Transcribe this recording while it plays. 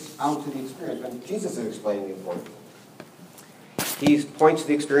out to the experience. When Jesus is explaining the point, he points to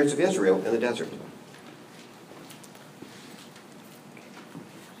the experience of Israel in the desert.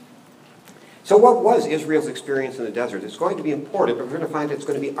 So what was Israel's experience in the desert? It's going to be important, but we're going to find it's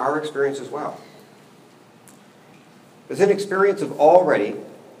going to be our experience as well. It's an experience of already,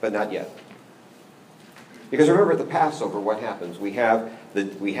 but not yet. Because remember at the Passover, what happens? We have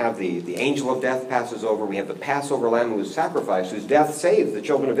the angel of death passes over. We have the Passover lamb who was sacrificed, whose death saves the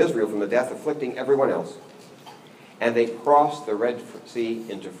children of Israel from the death afflicting everyone else. And they cross the Red Sea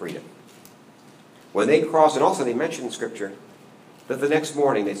into freedom. When they crossed, and also they mentioned in Scripture that the next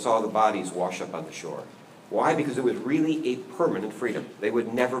morning they saw the bodies wash up on the shore. Why? Because it was really a permanent freedom. They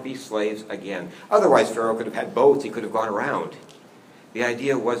would never be slaves again. Otherwise, Pharaoh could have had boats. He could have gone around. The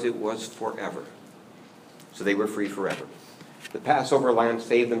idea was it was forever. So they were free forever. The Passover lamb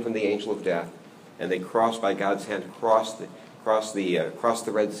saved them from the angel of death, and they crossed by God's hand, crossed the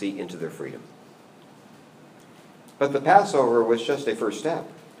Red Sea into their freedom. But the Passover was just a first step.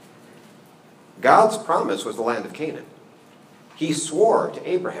 God's promise was the land of Canaan. He swore to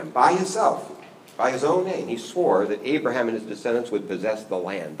Abraham by himself, by his own name, he swore that Abraham and his descendants would possess the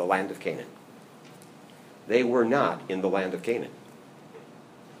land of Canaan. They were not in the land of Canaan.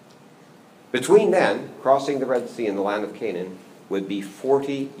 Between then, crossing the Red Sea and the land of Canaan would be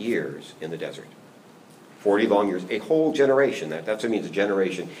 40 years in the desert. 40 long years, a whole generation. That's what it means, a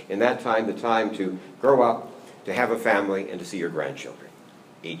generation. In that time, the time to grow up, to have a family, and to see your grandchildren.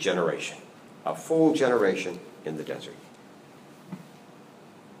 A generation. A full generation in the desert.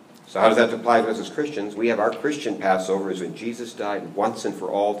 So how does that apply to us as Christians? We have our Christian Passover is when Jesus died once and for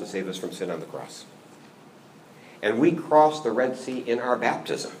all to save us from sin on the cross. And we cross the Red Sea in our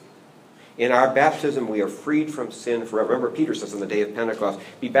baptism. In our baptism, we are freed from sin forever. Remember, Peter says on the day of Pentecost,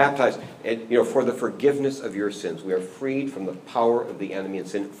 be baptized for the forgiveness of your sins. We are freed from the power of the enemy and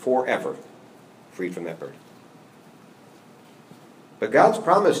sin forever. Freed from that burden. But God's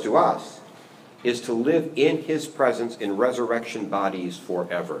promise to us is to live in his presence in resurrection bodies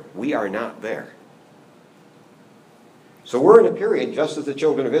forever. We are not there. So we're in a period, just as the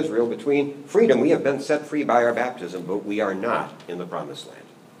children of Israel, between freedom. We have been set free by our baptism, but we are not in the promised land.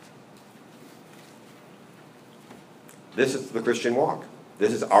 This is the Christian walk.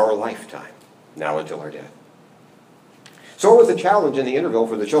 This is our lifetime, now until our death. So what was the challenge in the interval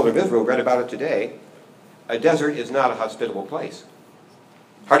for the children of Israel? We read about it today. A desert is not a hospitable place.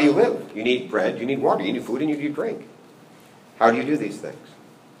 How do you live? You need bread, you need water, you need food, and you need drink. How do you do these things?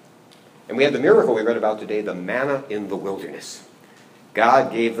 And we had the miracle we read about today, the manna in the wilderness.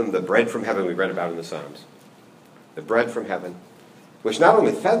 God gave them the bread from heaven we read about in the Psalms. The bread from heaven, which not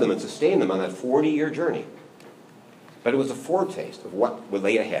only fed them and sustained them on that 40-year journey, but it was a foretaste of what would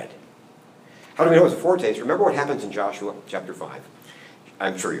lay ahead. How do we know it was a foretaste? Remember what happens in Joshua chapter 5.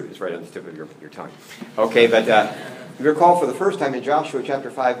 I'm sure it's right on the tip of your tongue. Okay, but you recall for the first time in Joshua chapter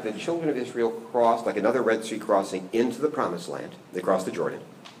 5, the children of Israel crossed, like another Red Sea crossing, into the Promised Land. They crossed the Jordan.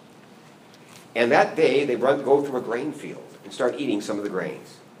 And that day, they go through a grain field and start eating some of the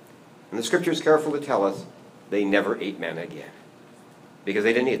grains. And the Scripture is careful to tell us they never ate manna again. Because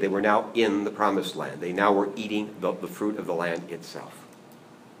they didn't eat it. They were now in the Promised Land. They now were eating the fruit of the land itself.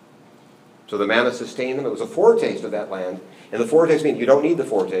 So the manna sustained them. It was a foretaste of that land. And the foretaste means you don't need the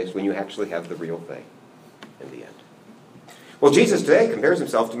foretaste when you actually have the real thing in the end. Well, Jesus today compares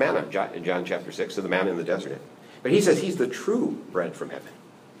himself to manna in John chapter 6, to the manna in the desert. But he says he's the true bread from heaven.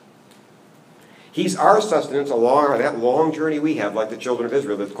 He's our sustenance along that long journey we have, like the children of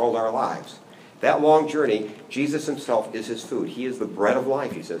Israel, that's called our lives. That long journey, Jesus himself is his food. He is the bread of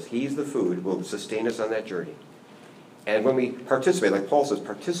life, he says. He's the food who will sustain us on that journey. And when we participate, like Paul says,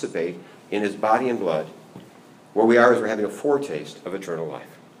 participate in his body and blood, what we are is we're having a foretaste of eternal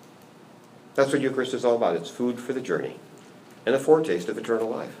life. That's what Eucharist is all about. It's food for the journey and a foretaste of eternal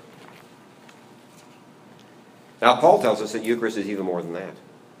life. Now, Paul tells us that Eucharist is even more than that.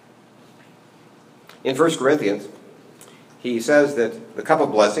 In 1 Corinthians, he says that the cup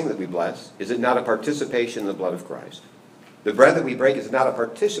of blessing that we bless, is it not a participation in the blood of Christ? The bread that we break, is it not a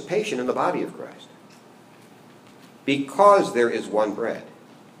participation in the body of Christ? Because there is one bread,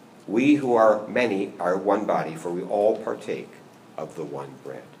 we who are many are one body, for we all partake of the one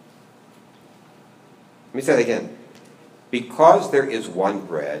bread. Let me say that again. Because there is one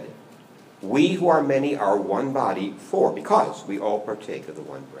bread, we who are many are one body, because we all partake of the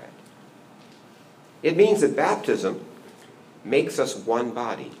one bread. It means that baptism makes us one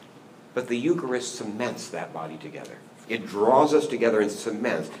body, but the Eucharist cements that body together. It draws us together and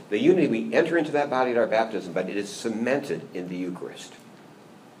cements. The unity, we enter into that body at our baptism, but it is cemented in the Eucharist.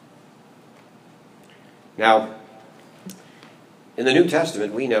 Now, In the New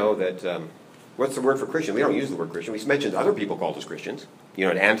Testament, we know that, what's the word for Christian? We don't use the word Christian. We mentioned other people called us Christians. You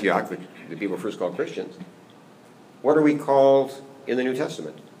know, in Antioch, the people were first called Christians. What are we called in the New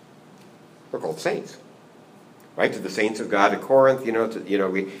Testament? We're called saints. Right? To the saints of God at Corinth,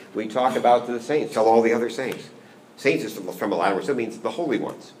 we talk about the saints, tell all the other saints. Saints is from a Latin word, so it means the holy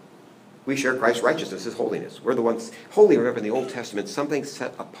ones. We share Christ's righteousness, His holiness. We're the ones, holy, remember in the Old Testament, something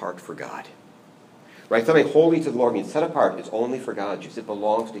set apart for God. Right? Something holy to the Lord means set apart. It's only for God. It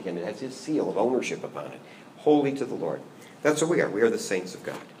belongs to Him. It has His seal of ownership upon it. Holy to the Lord. That's what we are. We are the saints of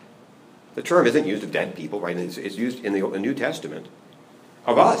God. The term isn't used of dead people, right? It's used in the New Testament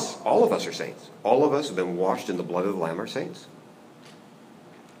of us. All of us are saints. All of us have been washed in the blood of the Lamb are saints.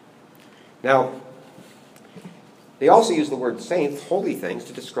 Now, they also use the word saints, holy things,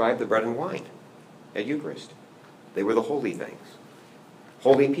 to describe the bread and wine at Eucharist. They were the holy things.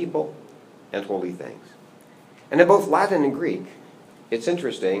 Holy people and holy things. And in both Latin and Greek, it's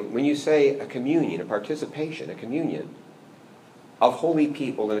interesting, when you say a communion, a participation, a communion of holy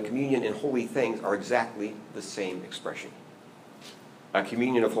people and a communion in holy things are exactly the same expression. A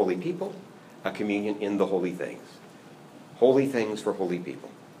communion of holy people, a communion in the holy things. Holy things for holy people.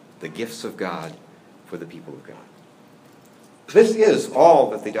 The gifts of God for the people of God. This is all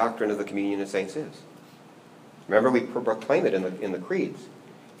that the doctrine of the communion of saints is. Remember, we proclaim it in the creeds.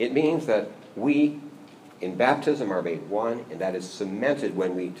 It means that we, in baptism, are made one, and that is cemented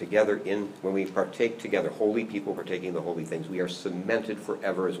when we partake together, holy people partaking the holy things. We are cemented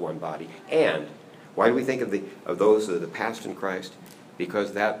forever as one body. And why do we think of those of the past in Christ?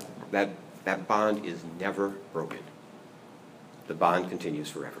 Because that bond is never broken. The bond continues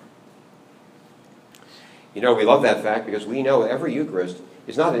forever. You know, we love that fact because we know every Eucharist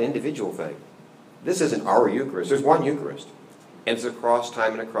is not an individual thing. This isn't our Eucharist. There's one Eucharist. And it's across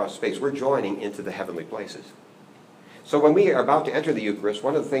time and across space. We're joining into the heavenly places. So when we are about to enter the Eucharist,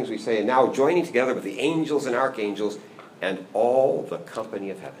 one of the things we say, now joining together with the angels and archangels and all the company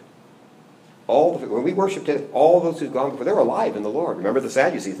of heaven. When we worship today, all those who've gone before, they're alive in the Lord. Remember the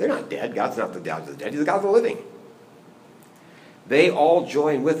Sadducees, they're not dead. God's not the God of the dead. He's the God of the living. They all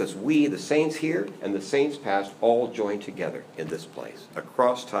join with us. We, the saints here and the saints past, all join together in this place,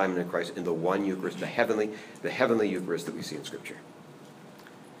 across time and in Christ, in the one Eucharist, the heavenly Eucharist that we see in Scripture.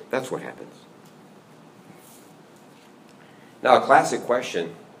 That's what happens. Now, a classic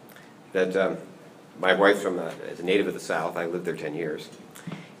question that my wife, is a native of the South, I lived there 10 years,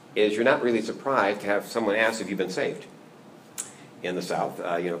 is you're not really surprised to have someone ask if you've been saved. In the South,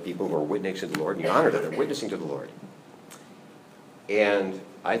 people who are witnessing to the Lord, and you're honored that they're witnessing to the Lord. And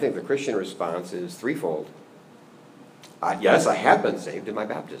I think the Christian response is threefold. Yes, I have been saved in my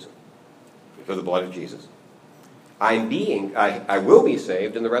baptism through the blood of Jesus. I will be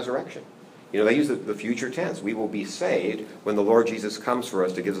saved in the resurrection. They use the future tense. We will be saved when the Lord Jesus comes for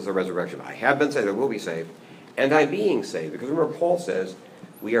us to give us a resurrection. I have been saved, I will be saved. And I'm being saved. Because remember, Paul says,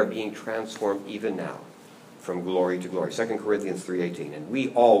 we are being transformed even now from glory to glory. 2 Corinthians 3:18. And we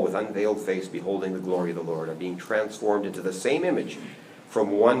all, with unveiled face, beholding the glory of the Lord, are being transformed into the same image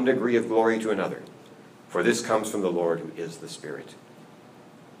from one degree of glory to another. For this comes from the Lord who is the Spirit.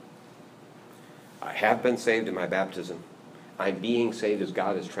 I have been saved in my baptism. I'm being saved as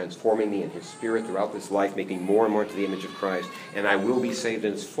God is transforming me in His Spirit throughout this life, making more and more to the image of Christ. And I will be saved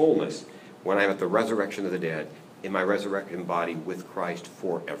in its fullness when I'm at the resurrection of the dead, in my resurrected body with Christ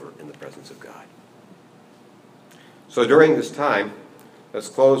forever in the presence of God. So during this time, let's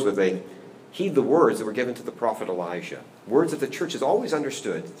close with heed the words that were given to the prophet Elijah. Words that the church has always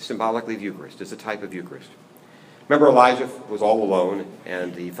understood symbolically of Eucharist, as a type of Eucharist. Remember, Elijah was all alone,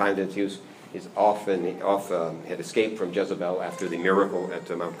 and he found that he had escaped from Jezebel after the miracle at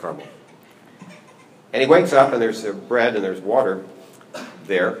Mount Carmel. And he wakes up, and there's bread and there's water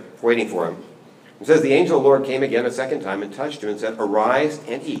there waiting for him. It says, the angel of the Lord came again a second time and touched him and said, arise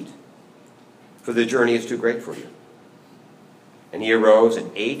and eat, for the journey is too great for you. And he arose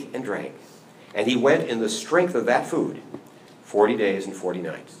and ate and drank. And he went in the strength of that food 40 days and 40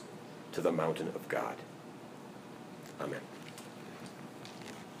 nights to the mountain of God. Amen.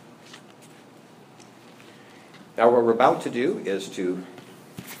 Now what we're about to do is to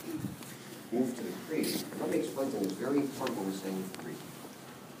move to the creed. Let me explain something that's very important when we're saying the creed.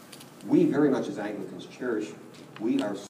 We very much as Anglicans cherish, we are